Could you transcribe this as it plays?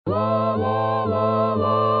Hello,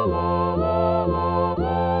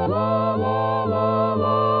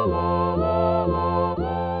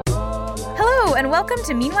 and welcome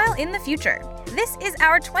to Meanwhile in the Future. This is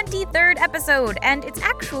our 23rd episode, and it's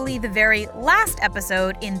actually the very last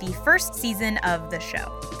episode in the first season of the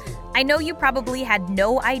show. I know you probably had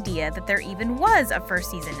no idea that there even was a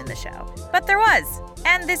first season in the show, but there was,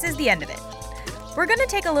 and this is the end of it. We're going to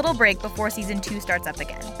take a little break before season 2 starts up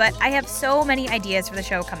again, but I have so many ideas for the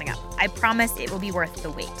show coming up. I promise it will be worth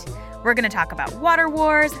the wait. We're going to talk about water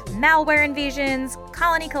wars, malware invasions,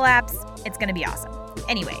 colony collapse. It's going to be awesome.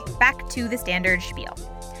 Anyway, back to the standard spiel.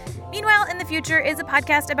 Meanwhile in the Future is a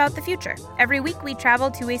podcast about the future. Every week we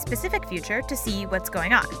travel to a specific future to see what's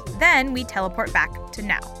going on. Then we teleport back to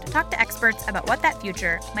now to talk to experts about what that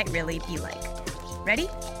future might really be like. Ready?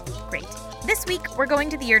 Great. This week we're going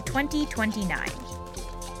to the year 2029.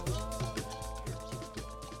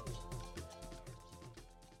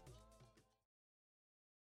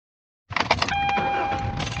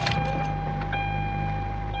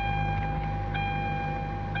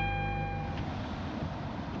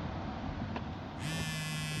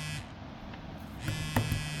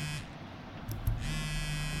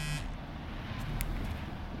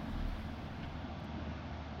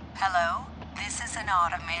 Hello, this is an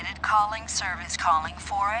automated calling service calling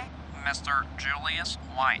for a Mr. Julius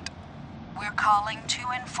White. We're calling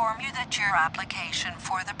to inform you that your application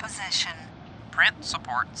for the position Print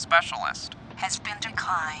Support Specialist. has been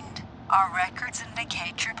declined. Our records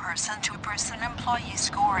indicate your person-to-person employee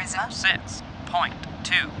score is a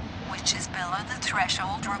 6.2. which is below the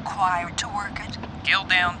threshold required to work at.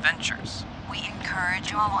 Gildown Ventures. We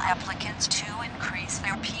encourage all applicants to increase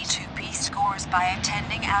their P2P scores by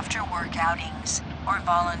attending after-work outings or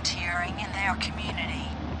volunteering in their community.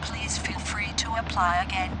 Please feel free to apply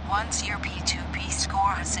again once your P2P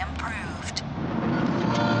score has improved.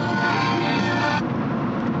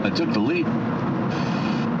 I took the lead.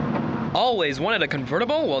 Always wanted a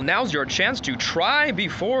convertible? Well, now's your chance to try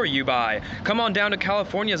before you buy. Come on down to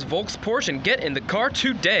California's Volks Porsche and get in the car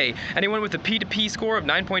today. Anyone with a P2P score of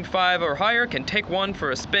 9.5 or higher can take one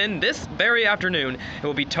for a spin this very afternoon. It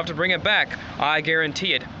will be tough to bring it back, I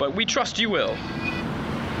guarantee it, but we trust you will.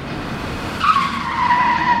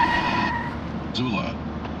 Zula.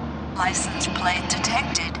 License plate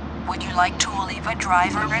detected. Would you like to leave a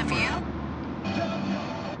driver review?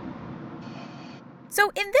 So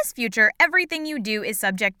in this future, everything you do is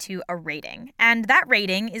subject to a rating, and that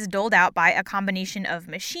rating is doled out by a combination of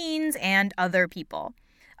machines and other people.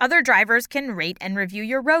 Other drivers can rate and review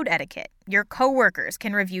your road etiquette. Your coworkers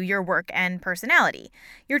can review your work and personality.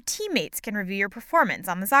 Your teammates can review your performance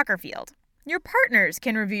on the soccer field. Your partners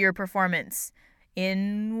can review your performance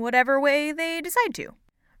in whatever way they decide to.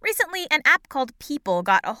 Recently, an app called People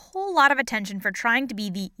got a whole lot of attention for trying to be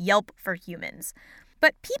the Yelp for humans.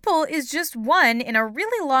 But People is just one in a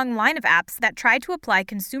really long line of apps that try to apply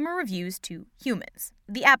consumer reviews to humans.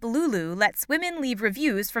 The app Lulu lets women leave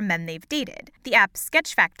reviews for men they've dated. The app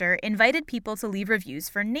Sketch Factor invited people to leave reviews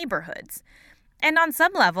for neighborhoods. And on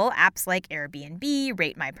some level, apps like Airbnb,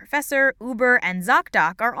 Rate My Professor, Uber, and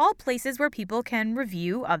ZocDoc are all places where people can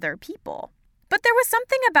review other people. But there was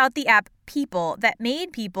something about the app People that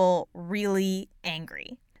made people really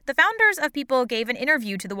angry. The founders of People gave an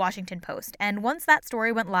interview to the Washington Post, and once that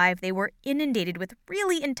story went live, they were inundated with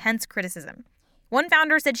really intense criticism. One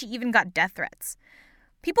founder said she even got death threats.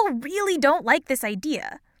 People really don't like this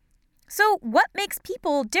idea. So what makes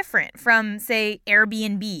People different from, say,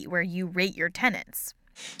 Airbnb, where you rate your tenants?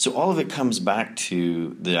 So all of it comes back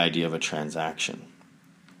to the idea of a transaction.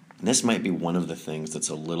 And this might be one of the things that's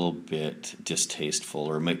a little bit distasteful,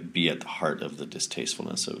 or might be at the heart of the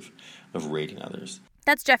distastefulness of rating others.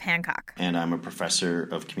 That's Jeff Hancock. And I'm a professor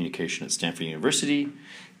of communication at Stanford University,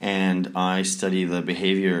 and I study the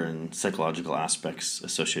behavior and psychological aspects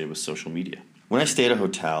associated with social media. When I stay at a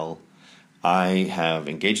hotel, I have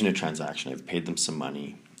engaged in a transaction, I've paid them some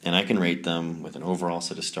money, and I can rate them with an overall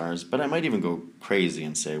set of stars, but I might even go crazy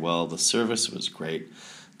and say, well, the service was great,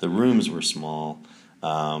 the rooms were small,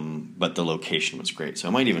 but the location was great. So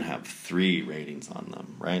I might even have 3 ratings on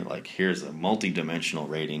them, right? Like, here's a multi-dimensional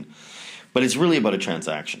rating. But it's really about a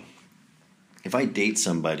transaction. If I date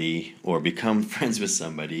somebody or become friends with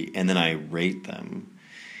somebody and then I rate them,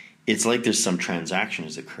 it's like there's some transaction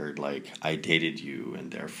has occurred, like I dated you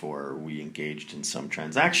and therefore we engaged in some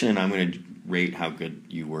transaction and I'm going to rate how good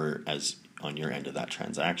you were as on your end of that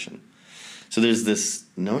transaction. So there's this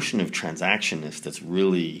notion of transactionness that's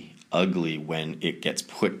really ugly when it gets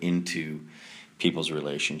put into people's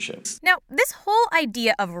relationships. Now, this whole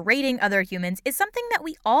idea of rating other humans is something that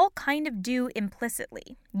we all kind of do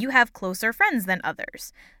implicitly. You have closer friends than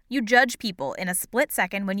others. You judge people in a split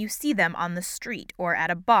second when you see them on the street or at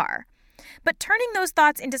a bar. But turning those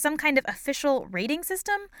thoughts into some kind of official rating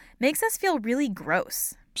system makes us feel really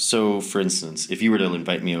gross. So, for instance, if you were to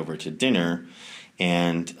invite me over to dinner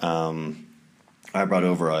and I brought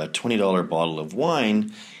over a $20 bottle of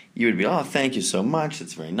wine, you would be, oh, thank you so much,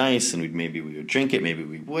 it's very nice, and maybe we would drink it, maybe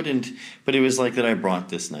we wouldn't, but it was like that I brought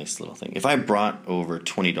this nice little thing. If I brought over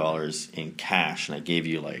 $20 in cash and I gave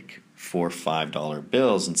you like $4 or $5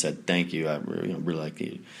 bills and said, thank you, I really like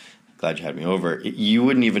you, glad you had me over, you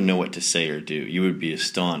wouldn't even know what to say or do. You would be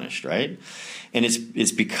astonished, right? And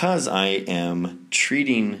it's because I am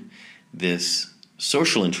treating this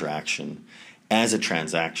social interaction as a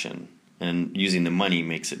transaction, and using the money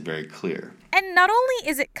makes it very clear. And not only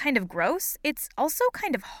is it kind of gross, it's also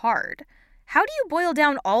kind of hard. How do you boil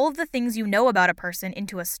down all of the things you know about a person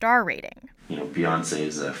into a star rating? Beyonce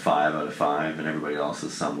is a 5 out of 5, and everybody else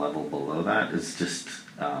is some level below that. It's just,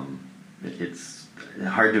 it's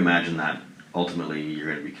hard to imagine that ultimately you're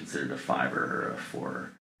going to be considered a 5 or a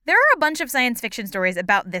 4. There are a bunch of science fiction stories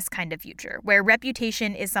about this kind of future, where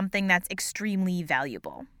reputation is something that's extremely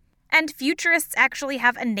valuable. And futurists actually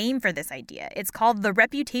have a name for this idea. It's called the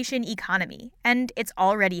reputation economy, and it's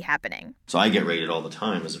already happening. So I get rated all the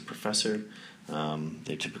time as a professor.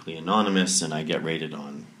 They're typically anonymous, and I get rated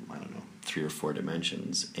on, 3 or 4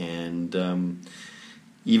 dimensions. And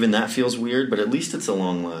even that feels weird, but at least it's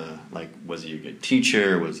along was he a good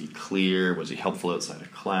teacher? Was he clear? Was he helpful outside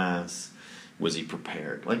of class? Was he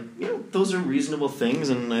prepared? Those are reasonable things,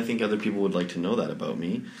 and I think other people would like to know that about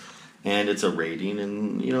me. And it's a rating,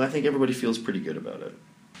 and, I think everybody feels pretty good about it.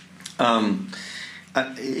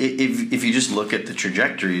 If you just look at the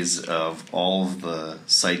trajectories of all of the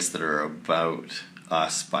sites that are about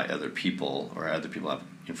us by other people, or other people have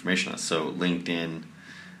information on us, so LinkedIn,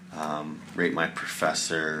 Rate My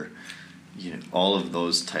Professor, all of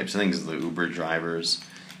those types of things, the Uber drivers,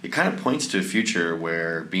 it kind of points to a future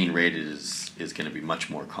where being rated is going to be much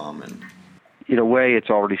more common. In a way, it's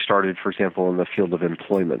already started, for example, in the field of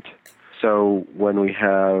employment. So when we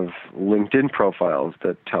have LinkedIn profiles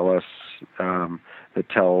that tell us, that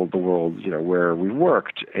tell the world, where we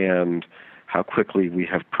worked and how quickly we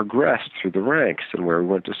have progressed through the ranks and where we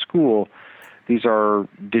went to school, these are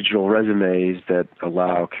digital resumes that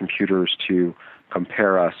allow computers to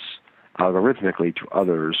compare us algorithmically to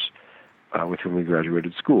others with whom we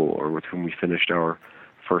graduated school or with whom we finished our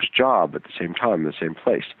first job at the same time in the same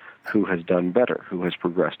place. Who has done better? Who has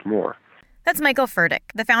progressed more? That's Michael Furtick,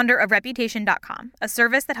 the founder of Reputation.com, a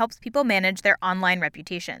service that helps people manage their online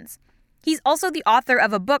reputations. He's also the author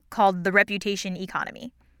of a book called The Reputation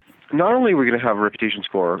Economy. Not only are we going to have a reputation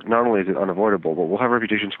score, not only is it unavoidable, but we'll have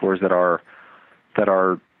reputation scores that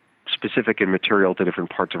are specific and material to different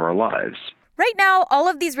parts of our lives. Right now, all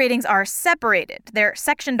of these ratings are separated. They're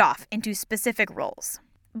sectioned off into specific roles.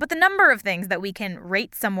 But the number of things that we can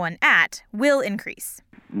rate someone at will increase.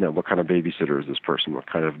 What kind of babysitter is this person? What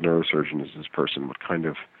kind of neurosurgeon is this person? What kind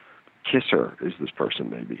of kisser is this person,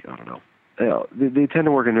 maybe? I don't know. They tend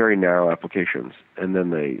to work in very narrow applications, and then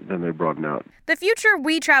they broaden out. The future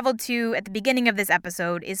we traveled to at the beginning of this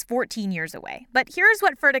episode is 14 years away. But here's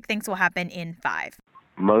what Furtick thinks will happen in 5.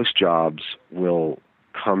 Most jobs will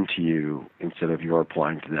come to you instead of you're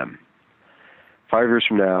applying to them. 5 years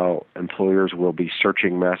from now, employers will be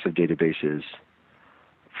searching massive databases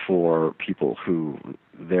for people who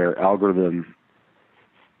their algorithm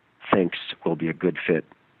thinks will be a good fit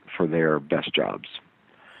for their best jobs.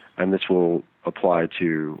 And this will apply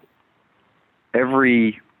to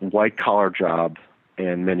every white-collar job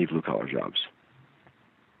and many blue-collar jobs,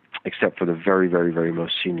 except for the very, very, very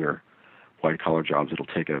most senior white-collar jobs. It'll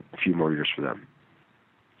take a few more years for them.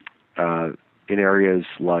 In areas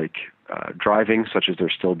like driving, such as there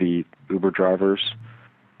still be Uber drivers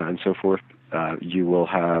and so forth, you will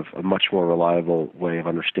have a much more reliable way of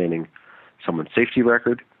understanding someone's safety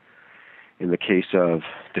record. In the case of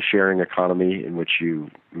the sharing economy, in which you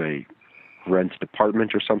may rent an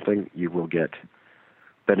apartment or something, you will get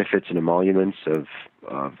benefits and emoluments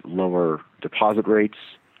of lower deposit rates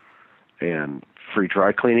and free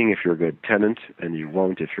dry cleaning if you're a good tenant, and you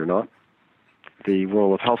won't if you're not. The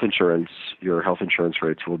role of health insurance, your health insurance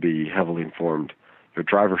rates will be heavily informed. Your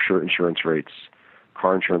driver insurance rates,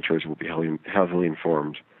 car insurance rates will be heavily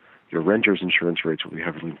informed. Your renter's insurance rates will be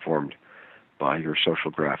heavily informed by your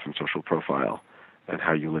social graph and social profile and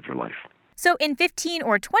how you live your life. So in 15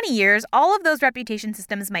 or 20 years, all of those reputation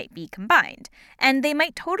systems might be combined, and they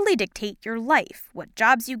might totally dictate your life, what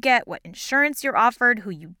jobs you get, what insurance you're offered, who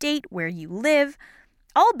you date, where you live,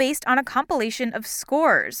 all based on a compilation of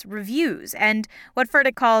scores, reviews, and what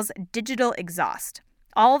Furtick calls digital exhaust.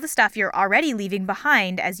 All the stuff you're already leaving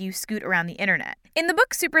behind as you scoot around the internet. In the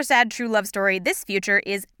book Super Sad True Love Story, this future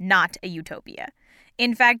is not a utopia.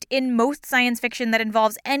 In fact, in most science fiction that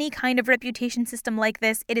involves any kind of reputation system like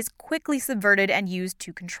this, it is quickly subverted and used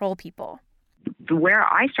to control people.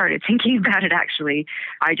 Where I started thinking about it, actually,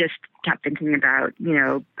 I just kept thinking about,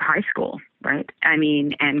 high school, right? I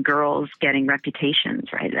mean, and girls getting reputations,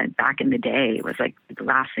 right? And back in the day, it was like the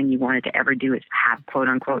last thing you wanted to ever do is have, quote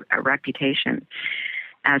unquote, a reputation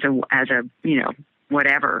as a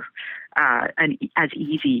whatever, as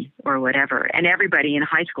easy or whatever. And everybody in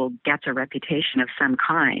high school gets a reputation of some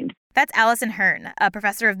kind. That's Alison Hearn, a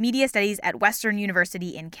professor of media studies at Western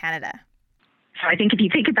University in Canada. So I think if you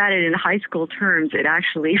think about it in high school terms, it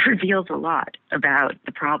actually reveals a lot about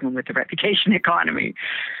the problem with the reputation economy,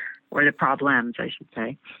 or the problems, I should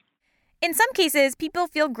say. In some cases, people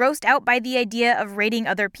feel grossed out by the idea of rating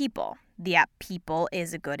other people. The app People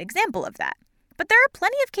is a good example of that. But there are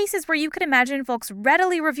plenty of cases where you could imagine folks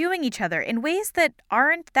readily reviewing each other in ways that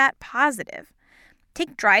aren't that positive.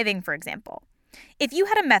 Take driving, for example. If you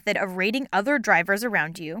had a method of rating other drivers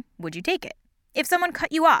around you, would you take it? If someone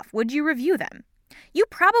cut you off, would you review them? You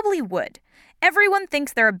probably would. Everyone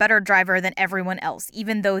thinks they're a better driver than everyone else,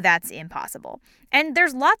 even though that's impossible. And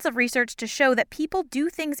there's lots of research to show that people do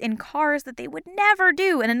things in cars that they would never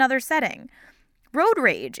do in another setting. Road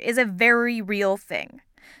rage is a very real thing.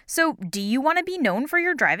 So, do you want to be known for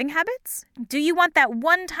your driving habits? Do you want that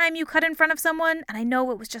one time you cut in front of someone, and I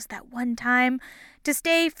know it was just that one time, to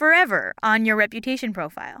stay forever on your reputation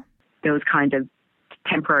profile? Those kinds of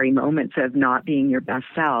temporary moments of not being your best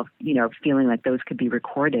self, feeling like those could be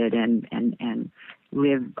recorded and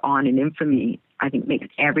live on in infamy, I think makes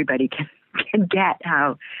everybody can get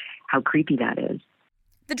how creepy that is.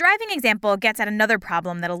 The driving example gets at another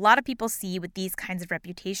problem that a lot of people see with these kinds of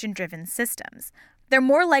reputation-driven systems. They're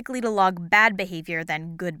more likely to log bad behavior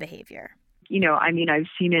than good behavior. I've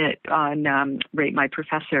seen it on Rate My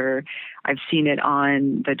Professor. I've seen it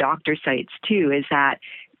on the doctor sites, too, is that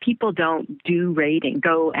people don't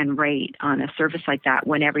go and rate on a service like that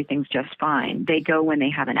when everything's just fine. They go when they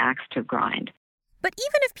have an axe to grind. But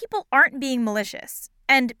even if people aren't being malicious,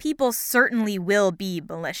 and people certainly will be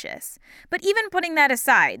malicious, but even putting that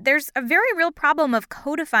aside, there's a very real problem of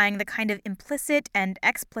codifying the kind of implicit and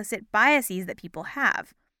explicit biases that people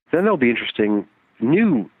have. Then there'll be interesting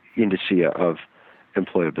new indicia of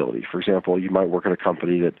employability. For example, you might work at a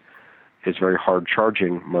company that is very hard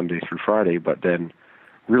charging Monday through Friday, but then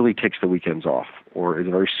really takes the weekends off, or is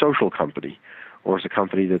a very social company, or is a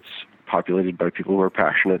company that's populated by people who are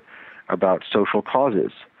passionate about social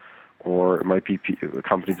causes, or it might be a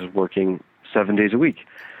company that's working 7 days a week.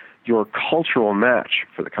 Your cultural match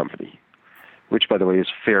for the company, which, by the way, is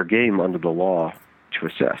fair game under the law to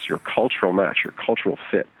assess. Your cultural match, your cultural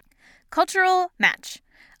fit. Cultural match.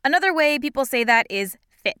 Another way people say that is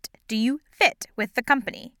fit. Do you fit with the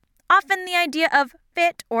company? Often the idea of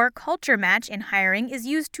fit or culture match in hiring is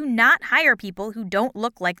used to not hire people who don't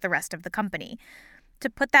look like the rest of the company. To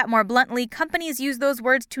put that more bluntly, companies use those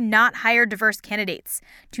words to not hire diverse candidates,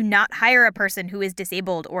 to not hire a person who is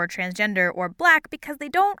disabled or transgender or black because they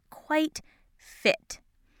don't quite fit.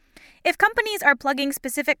 If companies are plugging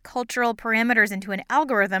specific cultural parameters into an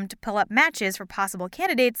algorithm to pull up matches for possible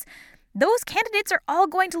candidates, those candidates are all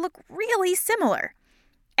going to look really similar.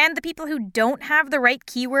 And the people who don't have the right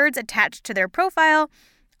keywords attached to their profile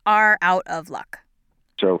are out of luck.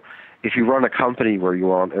 So if you run a company where you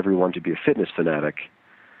want everyone to be a fitness fanatic,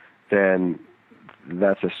 then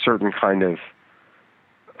that's a certain kind of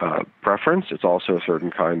preference. It's also a certain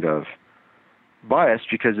kind of bias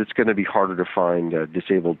because it's going to be harder to find a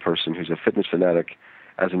disabled person who's a fitness fanatic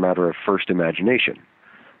as a matter of first imagination.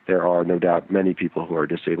 There are no doubt many people who are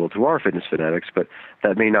disabled who are fitness fanatics, but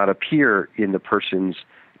that may not appear in the person's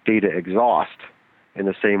data exhaust in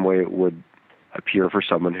the same way it would appear for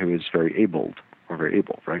someone who is very abled or very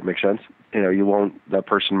able, right? Make sense? That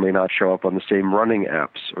person may not show up on the same running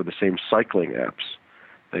apps or the same cycling apps.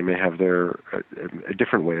 They may have a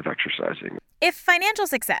different way of exercising. If financial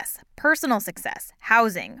success, personal success,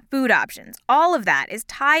 housing, food options, all of that is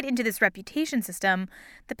tied into this reputation system,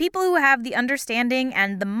 the people who have the understanding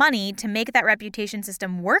and the money to make that reputation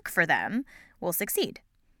system work for them will succeed.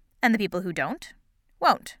 And the people who don't,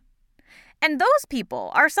 won't. And those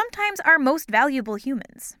people are sometimes our most valuable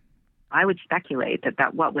humans. I would speculate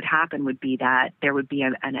that what would happen would be that there would be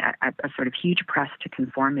a sort of huge press to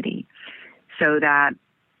conformity, so that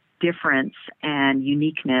difference and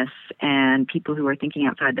uniqueness and people who are thinking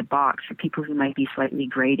outside the box, or people who might be slightly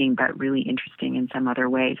grating but really interesting in some other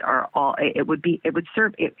ways, are all, it would be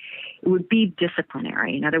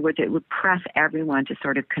disciplinary. In other words, it would press everyone to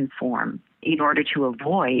sort of conform in order to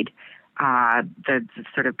avoid the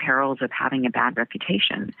sort of perils of having a bad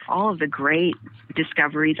reputation. All of the great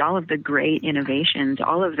discoveries, all of the great innovations,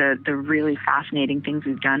 all of the really fascinating things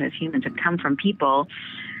we've done as humans have come from people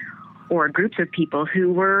or groups of people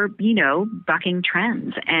who were, bucking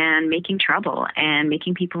trends and making trouble and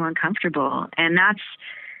making people uncomfortable. And that's,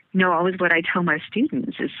 always what I tell my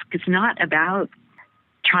students is it's not about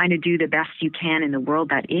trying to do the best you can in the world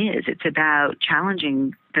that is. It's about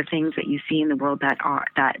challenging the things that you see in the world that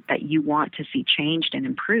you want to see changed and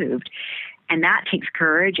improved. And that takes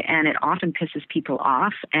courage, and it often pisses people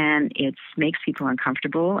off, and it makes people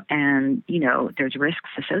uncomfortable, and, there's risks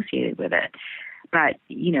associated with it. But,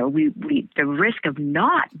 the risk of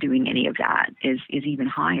not doing any of that is even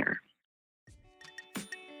higher.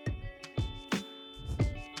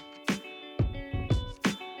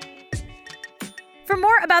 For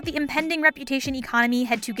more about the impending reputation economy,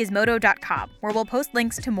 head to Gizmodo.com, where we'll post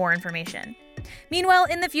links to more information. Meanwhile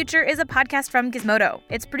in the Future is a podcast from Gizmodo.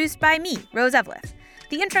 It's produced by me, Rose Evlith.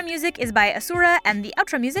 The intro music is by Asura, and the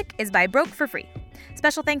outro music is by Broke for Free.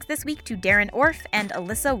 Special thanks this week to Darren Orff and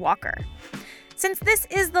Alyssa Walker. Since this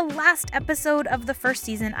is the last episode of the first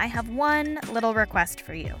season, I have one little request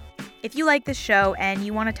for you. If you like this show and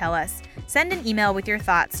you want to tell us, send an email with your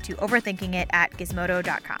thoughts to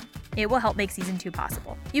overthinkingit@gizmodo.com. It will help make season 2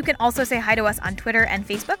 possible. You can also say hi to us on Twitter and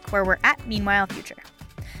Facebook, where we're at Meanwhile Future.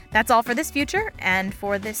 That's all for this Future and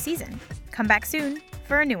for this season. Come back soon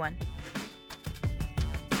for a new one.